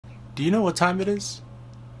Do you know what time it is?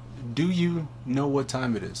 Do you know what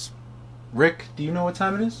time it is? Rick, do you know what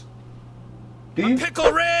time it is? Do you?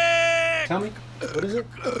 Pickle Rick! Tell me. What is it?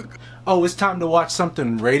 Oh, it's time to watch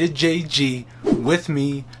something rated JG with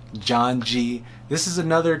me, John G. This is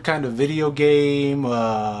another kind of video game.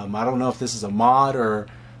 I don't know if this is a mod or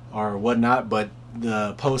whatnot, but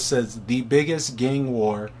the post says the biggest gang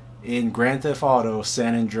war in Grand Theft Auto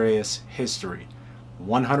San Andreas history.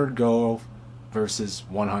 100 gold versus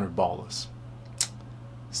 100 ballers.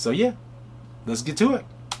 So yeah, let's get to it.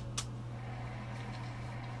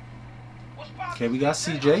 Okay, we got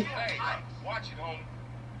CJ.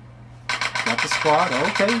 Got the squad.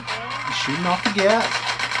 Okay, he's shooting off the gap.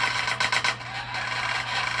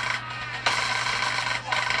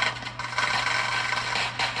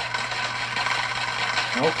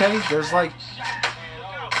 Okay, there's like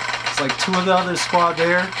two of the other squad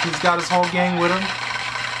there. He's got his whole gang with him.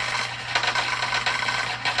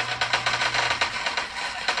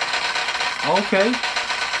 Okay.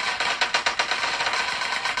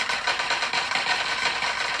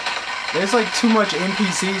 There's like too much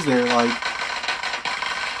NPCs there, like.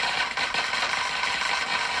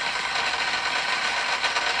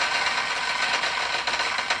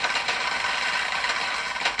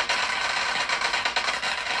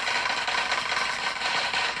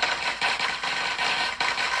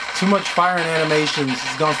 Too much firing animations.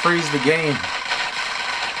 It's gonna freeze the game.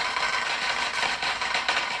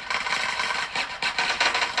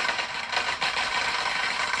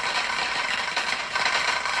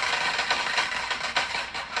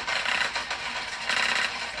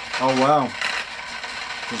 Oh wow.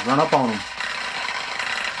 Just run up on him.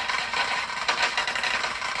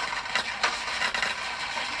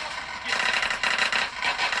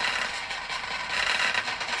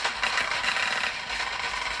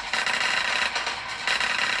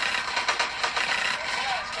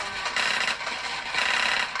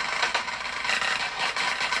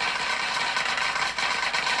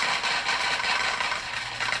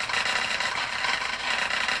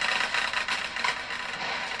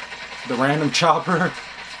 The random chopper.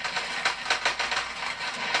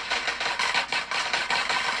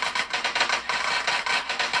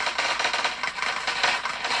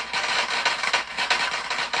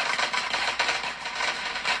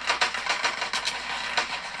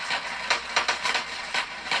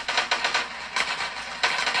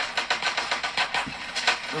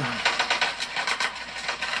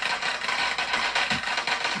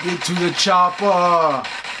 Get to the chopper.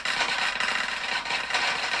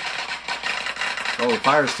 Oh,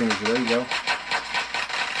 fire extinguisher, there you go.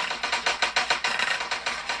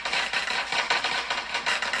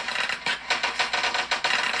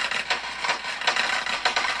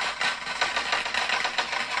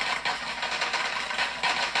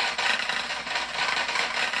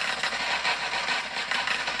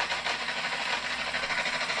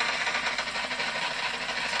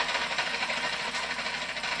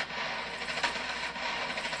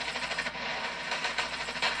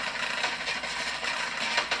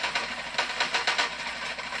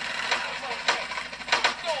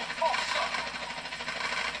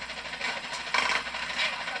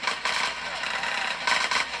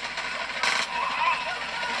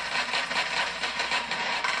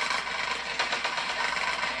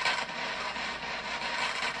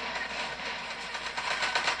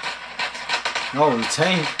 Oh, the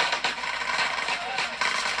tank.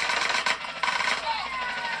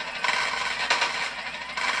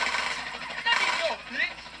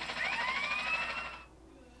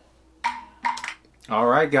 All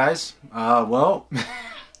right, guys. Well,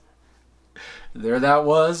 there that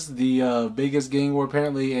was, the biggest gang war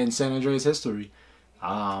apparently in San Andreas history.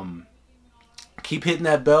 Keep hitting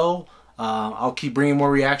that bell. I'll keep bringing more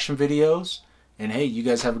reaction videos. And hey, you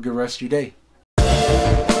guys have a good rest of your day.